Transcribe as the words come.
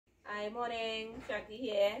Hi, morning. Shanty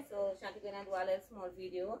here. So Shanty gonna do a little small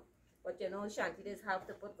video, but you know Shanty just have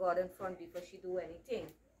to put God in front before she do anything,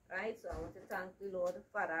 right? So I want to thank the Lord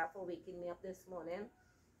Father for waking me up this morning.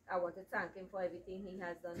 I want to thank Him for everything He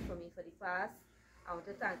has done for me for the past. I want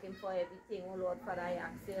to thank Him for everything. Oh Lord Father, I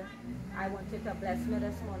ask you. I want you to bless me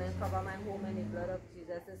this morning, cover my home in the blood of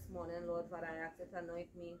Jesus this morning, Lord Father. I ask you to anoint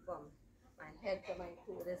me from my head to my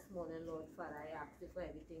toe this morning, Lord Father. I ask you for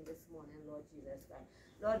everything this morning, Lord Jesus Christ.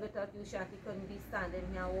 Lord, without you, Shanty couldn't be standing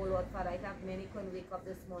here. Oh Lord Father, I have many couldn't wake up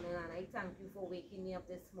this morning, and I thank you for waking me up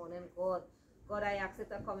this morning, God. God, I ask you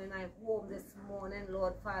to come in my home this morning,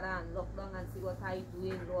 Lord Father, and look down and see what I'm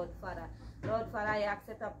doing, Lord Father. Lord Father, I ask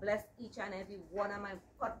you to bless each and every one of my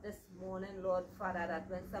pot this morning, Lord Father, that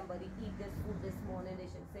when somebody eat this food this morning, they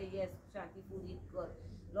should say, yes, Shanty food is good.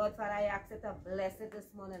 Lord Father, I ask you to bless it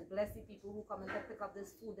this morning. Bless the people who come in to pick up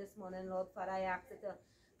this food this morning, Lord Father. I ask you to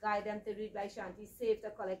guide them to read like Shanty, safe to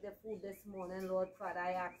collect the food this morning, Lord Father.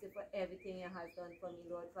 I ask you for everything you have done for me,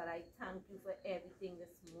 Lord Father. I thank you for everything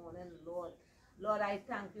this morning, Lord. Lord, I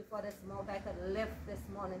thank you for this mouth I could lift this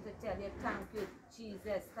morning to tell you thank you,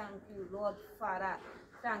 Jesus. Thank you, Lord Father.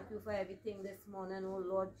 Thank you for everything this morning, oh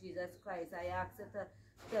Lord Jesus Christ. I ask you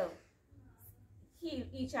to heal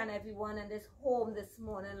each and every one in this home this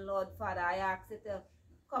morning, Lord Father. I ask you to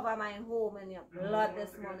cover my home in your blood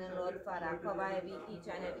this morning, Lord Father. Cover each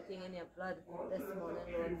and everything in your blood this morning,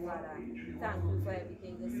 Lord Father. Thank you for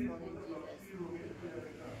everything this morning, Jesus.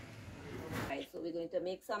 Right, so we're going to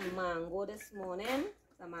make some mango this morning.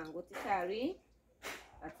 Some mango to carry.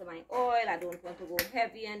 That's my oil. I don't want to go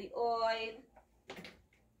heavy on the oil.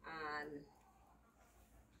 And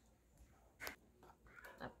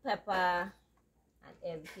a pepper and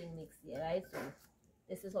everything mixed here, right? So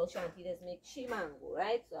this is how Shanty does make she mango,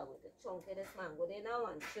 right? So I'm going to chunk this mango there now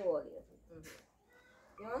and show all you.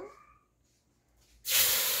 You know?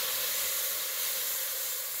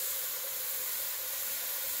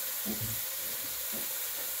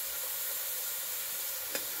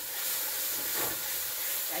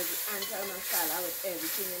 Like the antal masala with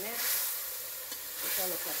everything in it. Let's all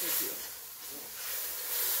look at it here.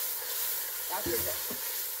 That's it.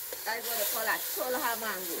 That's what they call a chulha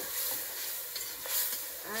mango.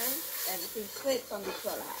 And everything straight from the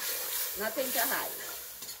chulha. Nothing to hide.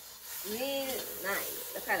 Real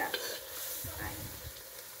nice. Look at that. Right.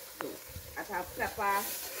 So, I have pepper,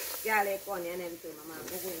 garlic, onion, everything. My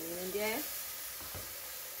mango going in there.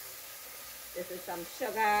 This is some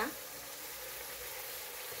sugar.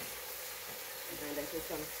 And this is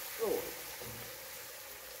some salt.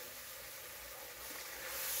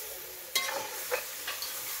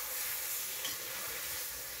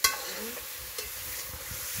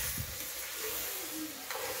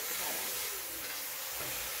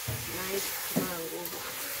 Nice mango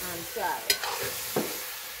and carrot.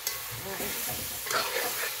 Right.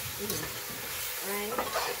 Right.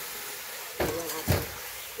 So when I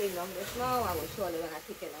take down this now, I will show you when I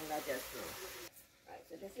take it on that just now. Right,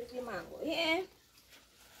 so this is the mango here.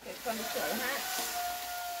 Take from the chulha.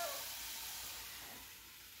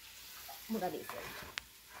 Look at this.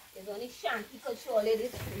 There's only Shanty could show you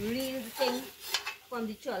this real thing from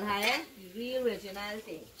the chulha, eh? The real original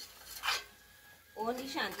thing. Only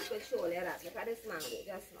Shanty could show you that. Look at this mango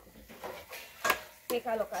just now. Take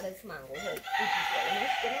a look at this mango. How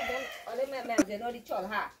beautiful. You know the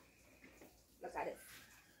chulha. Look at this.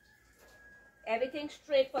 Everything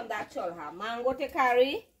straight from that chulha. Mango to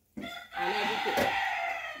carry and everything.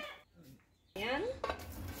 Onion.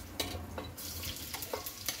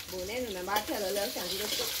 Bonin, remember I tell you, little Shanty,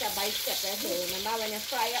 just cook step by step. Remember when you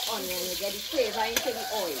fry your onion, you get the flavor into the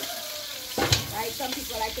oil. Right? Some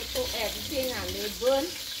people like to cook everything and they burn.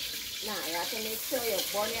 Now, you have to make sure you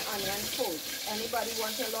burn your onion first. Anybody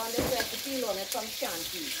want to learn this recipe, learn it from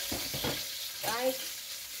Shanty. Right?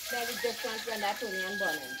 Very different when that onion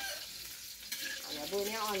burning. And you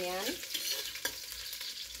burn your onion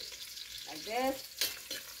like this.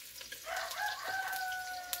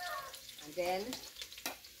 And then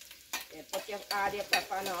you add your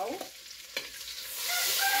pepper now.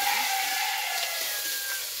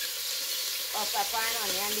 Or pepper and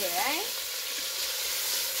onion there, right?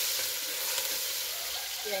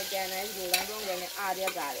 So again, as you go along, then you add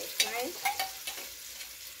your garlic, right?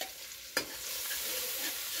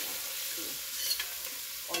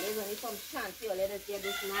 Always only from Shanty, always get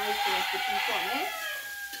this nice recipe from me.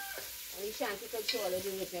 Only Shanty could show you the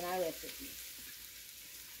original recipe.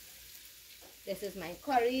 This is my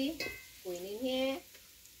curry going in here.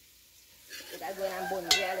 So I'm going to bun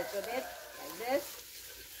it a little bit like this.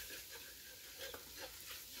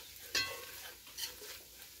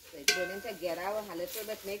 So it's burning together a little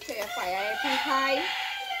bit. Make sure your fire is too high.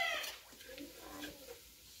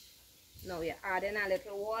 Now you're adding a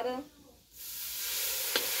little water. Okay.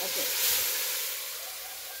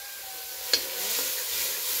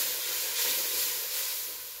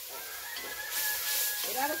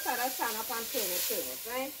 You gotta start to stand up and turn it,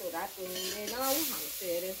 right? So that's going in there now. And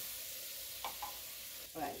stir it.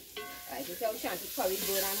 Right. Right. You see how Shanty curry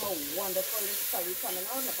burn and how wonderful this curry coming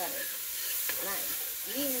out. Look at it.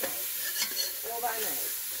 Nice. Really nice. Over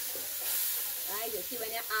nice. Right? You see when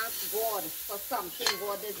you ask God for something,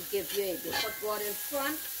 God doesn't give you it. You put God in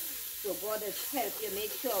front. So God has helped you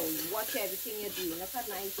make sure you watch everything you're doing. Look at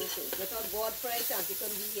nice this is. Without God for it, Shanty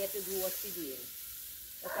couldn't be here to do what she's doing.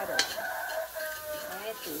 Look at that.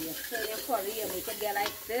 Right, so you turn your curry, you make it get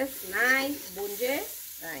like this. Nice, bunje.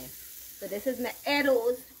 Right. So this is my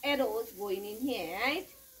arrows going in here, right?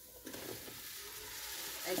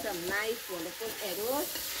 Like some nice, wonderful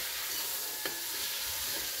arrows.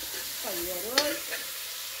 Curry arrows.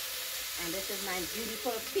 And this is my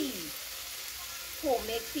beautiful peas.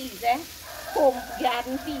 Homemade peas, home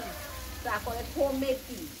garden peas. So I call it homemade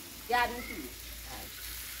peas, garden peas. Right.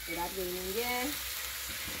 So that's going in there.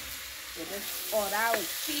 So this order with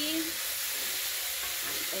cheese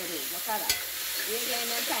and arrows. Look at that. We're getting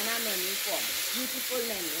them kind of menu form. Beautiful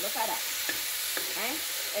menu. Look at that. Right?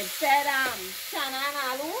 Instead of chana and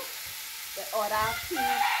aloo, the order cheese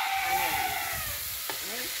and arrows.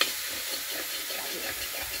 Right?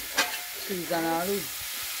 Cheese and aloo.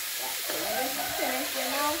 So when this is finished, you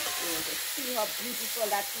know, you want to see how beautiful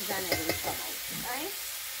that cheese and arrows come out, right?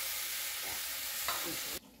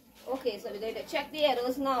 Yeah. Okay, so we're going to check the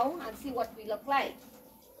arrows now and see what we look like.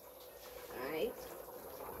 Right?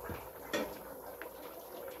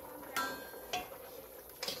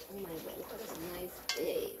 Oh my God, look at this nice,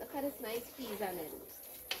 hey, look at this nice peas and arrows.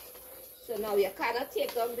 So now you cannot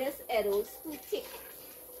take down this arrows too thick.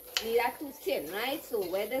 Neither too thin, right? So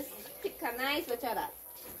where this thick and nice, watch out that.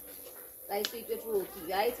 Like sweet with roti,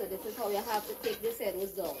 right? So this is how you have to take this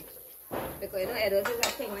arrows down. Because you know arrows is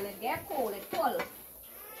a thing when it gets cold, it's cold.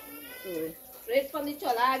 So straight from the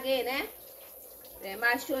chulha again, eh? Then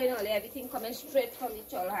I'm showing all everything coming straight from the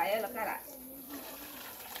chulha. Yeah, look at that.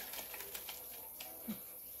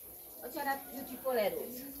 Watch out that beautiful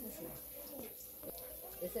arrows.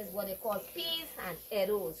 This is what they call peas and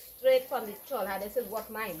arrows. Straight from the chulha. This is what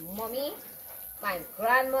my mommy, my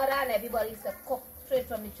grandmother and everybody used to cook. Straight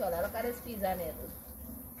from the chulha. Look at this peas and arrows.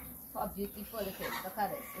 How beautiful it is. Look at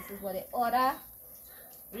this. This is what they order.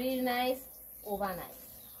 Really nice. Over nice.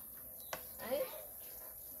 Right?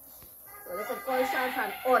 So they could call Shanty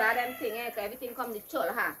and order them things. Everything come the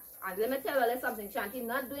chulha. And let me tell you something. Shanty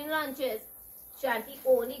not doing lunches. Shanty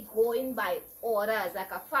only going by orders.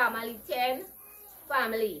 Like a family 10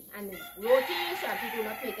 family. And roti, Shanty do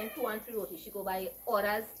not taking 2 and 3 roti. She go by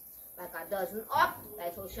orders. Like a dozen up.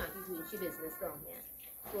 That's how Shanty's doing she business down here.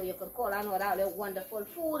 So you can call and order all the wonderful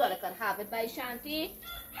food, or you can have it by Shanty.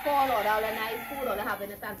 Call order all the nice food, or they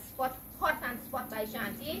having it on spot, hot and spot by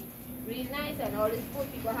Shanty. Really nice, and all these food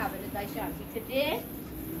people having it by Shanty. Today,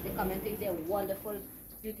 they come and take their wonderful,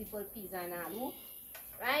 beautiful peas and aloo,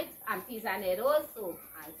 right? And peas and arrows. So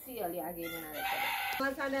I'll see you again in a little. One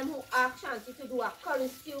of them who asked Shanty to do a curry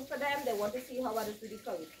stew for them, they want to see how I do the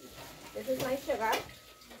curry stew. This is my sugar.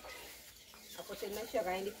 I put in my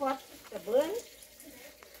sugar in the pot to burn.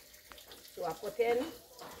 So I put in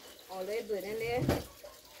all the burn in there.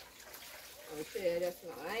 I'll show you just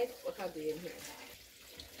now, right? What I'm doing here.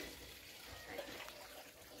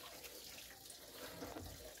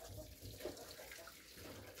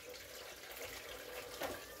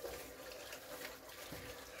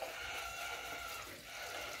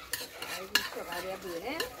 Right, the sugar there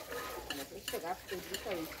burning. And let the sugar to the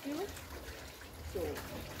curry stew. So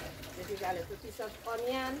this is a little piece of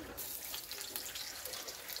onion.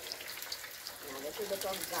 Now a little bit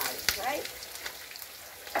of garlic, right?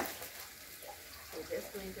 So just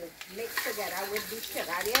going to mix together with the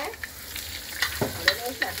sugar there. I don't know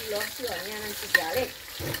if Shanty loves the onion and the garlic.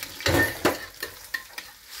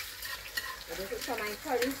 So this is for my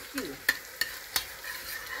curry stew.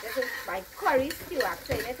 This is my curry stew. I'm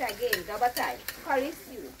saying it again, double time. Curry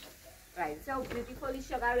stew. Right, so beautifully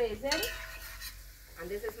sugar raisin. And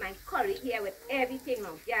this is my curry here with everything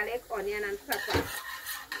now. Garlic, onion, and pepper.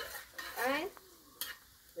 Alright?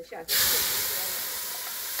 So Shanty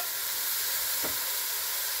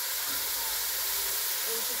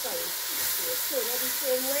into curry. So you turn it the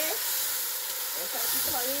same way. There's Shanty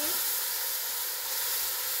curry.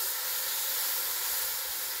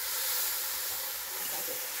 That's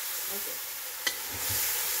it. Okay.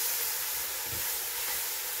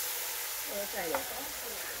 So try this.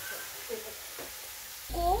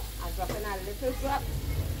 Go, I drop in a little drop,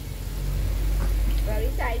 very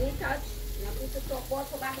tiny touch. Now put the top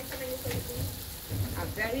water back into the utility. A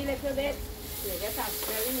very little bit. So you just have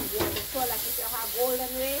very medium. The color if you have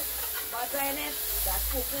golden way butter in it, that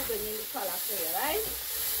cocoa bringing the color for you, right?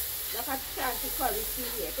 Look at Shanty curry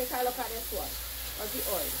still here. Take a look at this one. Of the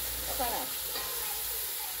oil. Look at that.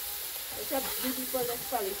 It's a beautiful this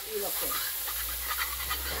curry still looking.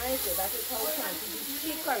 Right, so that is how Shanty do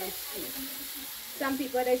the curry still. Some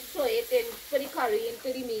people they throw it in for the curry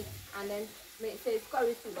into the meat and then say it's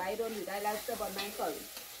curry soup. I don't do that. I like to burn my curry.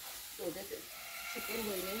 So this is chicken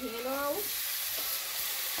going in here now.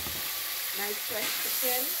 Nice fresh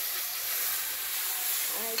chicken.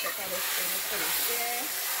 Alright, look at this finish there.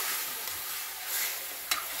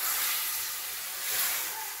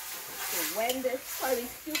 So when this curry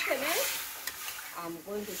stew finishes, I'm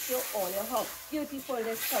going to show all you how beautiful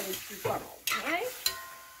this curry stew comes out. Right?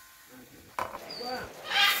 Wow.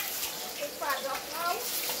 This part up now.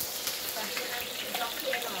 Continue to duck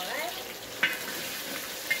here now, right?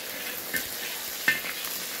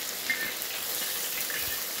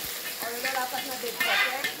 All of that up na big pot,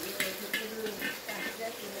 right?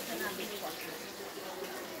 Just in the big pot.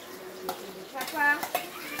 The pepper.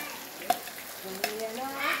 You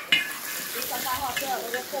know, this pepper hot here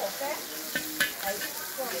with the pork, eh? I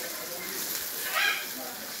strong.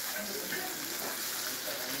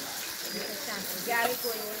 This is some garlic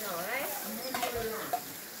going in now, right?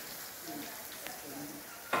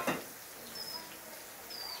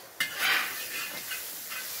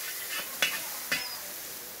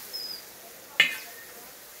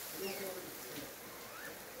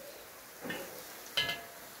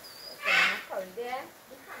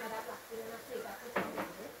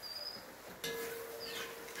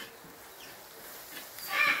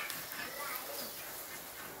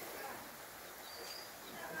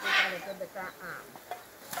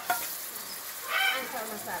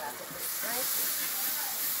 Masala to this, right?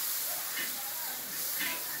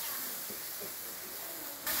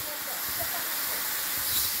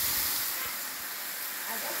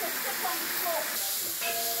 I just step on the smoke.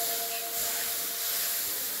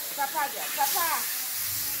 Papa, Papa.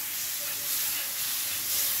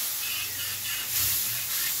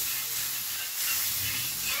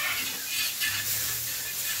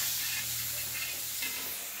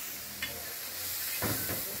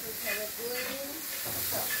 This is how it's going.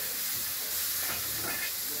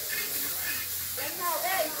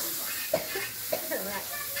 Right.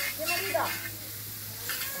 Give me the duck.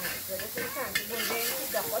 Alright, so this is time to go into the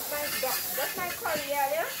duck. What's my duck? What's my curry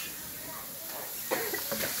earlier?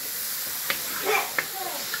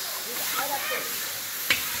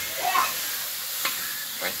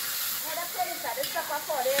 This stuff I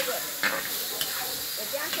thought they good. But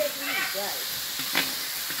can't take meat, right?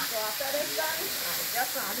 So after this done,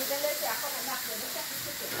 just now, you can let it come and knock the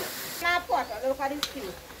chicken. Now pot, look at this stew.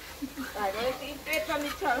 Right, well, see, straight from the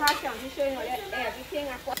chulha, Shanty showing you everything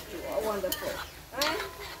I got you. Wonderful. Right?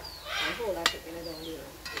 And hold that chicken down here.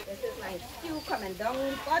 This is my stew coming down in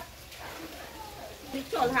the pot. The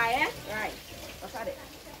chulha, eh? Right. Look at it.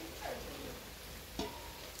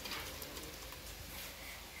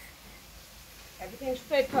 Everything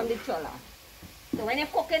straight from the chulha. So when you're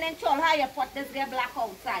cooking in chulha, your pot does get black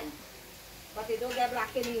outside. But it don't get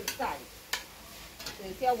black in the inside. So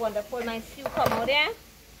you see how wonderful my stew come out there?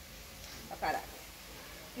 Look at that.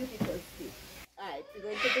 Beautiful stew. Alright, we're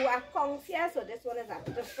going to do our conch here. So this one is a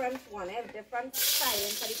different one, different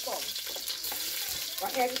styling for the conch.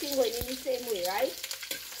 But everything going in the same way, right?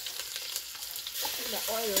 The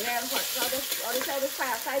oil real hot. Now this, all this how the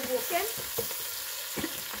fireside working.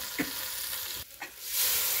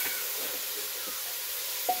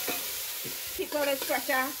 People is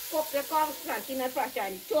pressure, cook the conch, Shanty not pressure.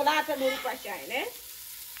 Chulha to do the pressure, eh?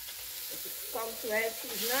 Conch well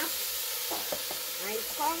seasoned up. Nice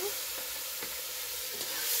conch.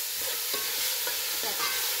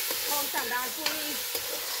 Conch and down to me.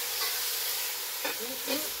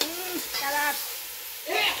 Salad.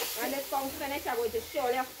 When this conch finish, I'm going to show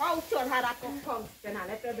you how chulha that conch in a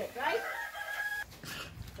little bit, right?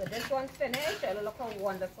 So this one's finished. Look how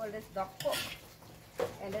wonderful this duck cook.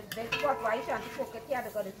 And this big pot, why Shanty cook it here?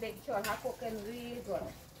 Because this big chulha cooking really good.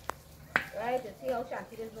 Right? You see how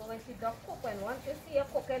Shanty does know when she duck cook. When once you see her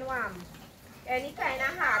cooking warm, any kind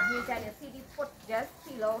of hard meat and you see the foot just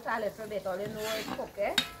peel out a little bit, all you know it's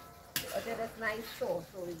cooking. But it is nice so.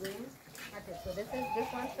 So we're going at it. So this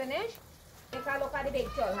one's finished. Take a look at the big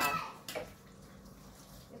chulha.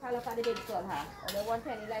 Take a look at the big chulha. I don't want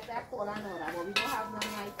any like that cola and all that, but we don't have none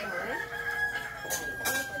right now, eh?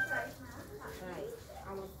 Right.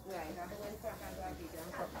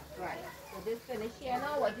 Right. So this finish here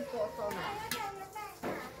now. What is sauce on now?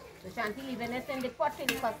 So Shanty leaving it in the pot till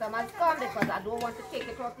the customers come because I don't want to take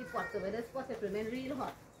it off the pot. So with this pot it remain real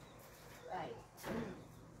hot. Right.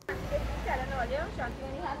 Telling all you, Shanty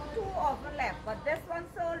only has 2 ovens left, but this one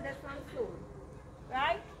sold, this one sold.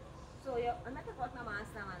 Right? So you I'm not about no man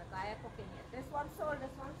I cooking it. This one sold,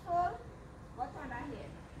 this one sold. What's on that here?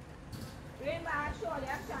 Remember I showed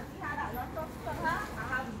you Shanty had a lot of chulha. I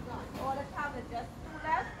have none. All the time is just 2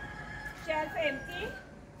 left. Shelf empty.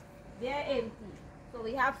 They're empty. So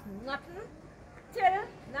we have nothing till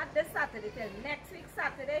not this Saturday, till next week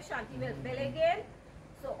Saturday. Shanty will bill again.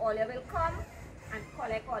 So all you will come and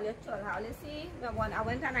collect all your chulha. You see, I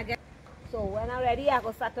went and I get. So when I'm ready, I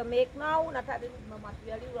go start to make now. Not that my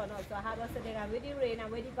material run out. So I had to say that with the rain and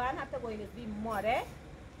with the van have to go in it be muddy.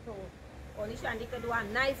 So only Shanty can do a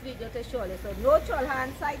nice video to show you. So no chulha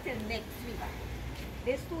on site till next week.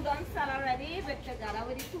 These 2 done sell already, but together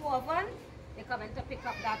with the 2 ovens, they coming to pick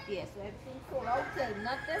up that day. So everything sold out till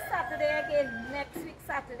not this Saturday again, next week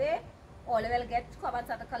Saturday. All will get covered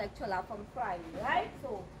to collect chulha from Friday, right?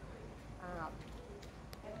 So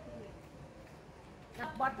everything, the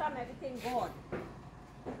bottom, everything gone.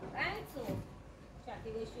 Right? So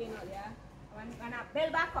Shanty was showing earlier. When I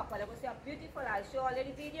build back up, I will see how beautiful. I'll show all the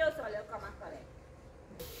videos, so I'll come and collect.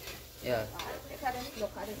 Yeah. Look at it,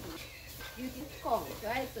 look at it. Beauty cones,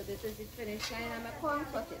 right? So this is the finished line. I'm a corn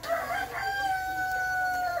cut it. Right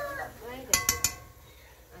there.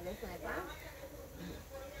 And this like that.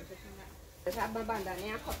 I have my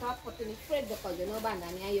bandana cut up, put in the fridge because you know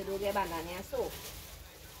bandana, you don't get bandana soap.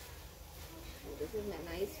 So this is my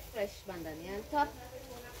nice fresh bandana on top.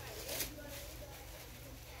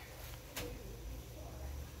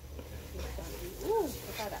 Ooh,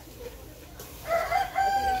 look at that. Look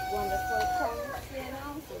at this wonderful tongue here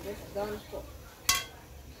now. So this is done for.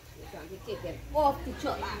 You can take them off the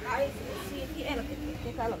chulha. Right? See it here. Look at it.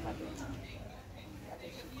 Take a look at it. That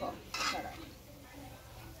is the cup. Look at that.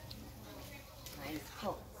 Nice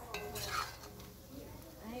cup.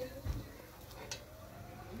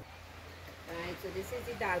 Right, so this is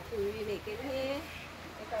the dal puri we're making here.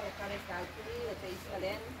 Take a look at this dal puri. Let's taste it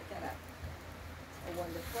then. Look at that. Oh,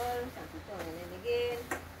 wonderful. Shanty turning in again.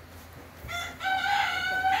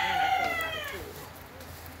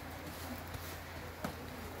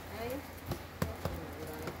 Right.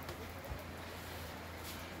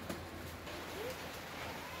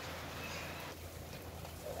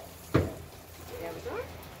 There we go.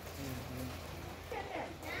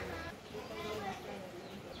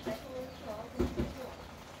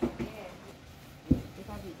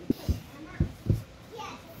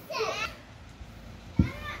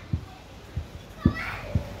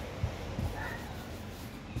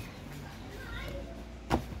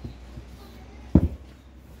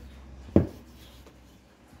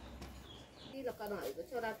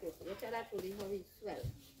 Look at that, look at that roti, how it swell.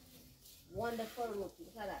 Wonderful roti,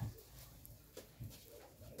 look at that.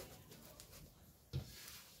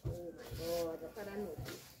 Oh my God, look at that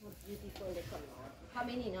roti, how beautiful they come out.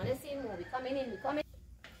 Coming in, on the same movie, coming in, coming.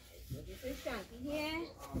 So this is Shanty here.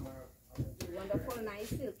 Wonderful, nice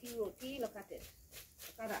silky roti, look at it.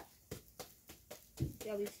 Look at that. See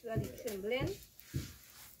how we swell it trembling.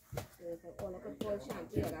 So it's like all of the full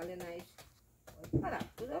Shanty, all the nice. Look at that.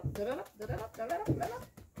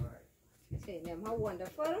 See them how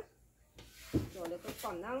wonderful. So look at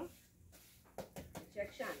come now. Check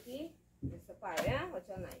Shanty. It's a fire. What's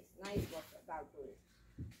a nice water dal puri.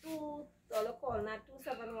 $2 call now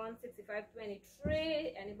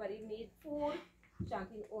 271-6523. Anybody need food?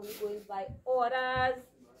 Shanty only going by orders.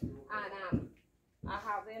 And I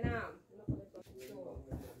have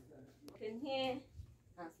in here.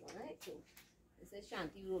 That's all right. So this is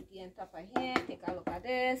Shanty roti on top of here. Take a look at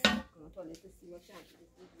this. I'm going to tell you to see what Shanty is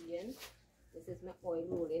doing. This is my oil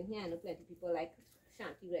rolling here. I know plenty of people like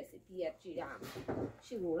Shanty recipe at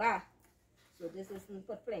chulha. So this is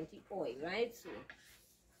put plenty oil, right? So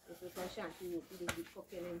this is how Shanty roti they be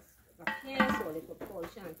cooking in back here. So they could call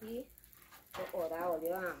Shanty to order all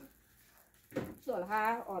your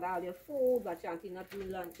chulha, order all your food. But Shanty not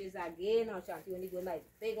doing lunches again, or Shanty only go like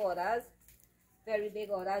big orders. Very big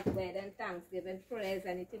orders, wedding, Thanksgiving, prayers,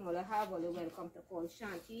 anything all you have, all you're welcome to call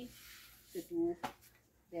Shanty to do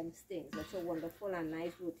them things. That's a wonderful and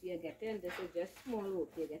nice roti you're getting. This is just small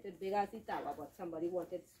roti. You get it big as the tower, but somebody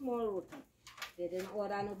wanted small roti. They didn't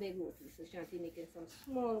order no big roti, so Shanty making some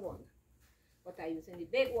small one. But I'm using the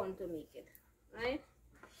big one to make it, right?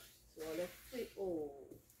 So let's see. Oh,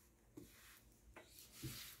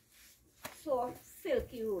 soft,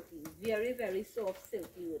 silky roti. Very, very soft,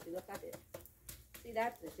 silky roti. Look at it. See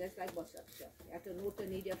that? It's just like butter. You have to know to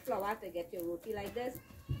need your flour to get your roti like this.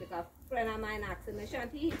 Because a friend of mine asked me,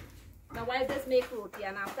 Shanty, Now why just make roti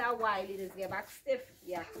and after a while it just get back stiff?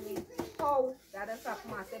 You actually, how? That is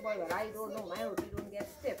something I say, boy, well, I don't know. My roti don't get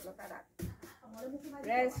stiff. Look at that.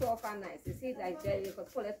 Very soft and nice. You see, like there you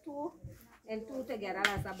could pull it two and two together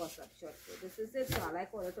as a bust up shot. So this is it. So I like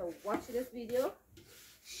all to watch this video,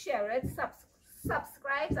 share it,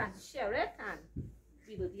 subscribe and share it, and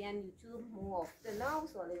we will be on YouTube more often now.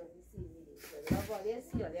 So I will be seeing you later. Love all you.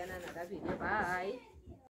 See you in another video. Bye.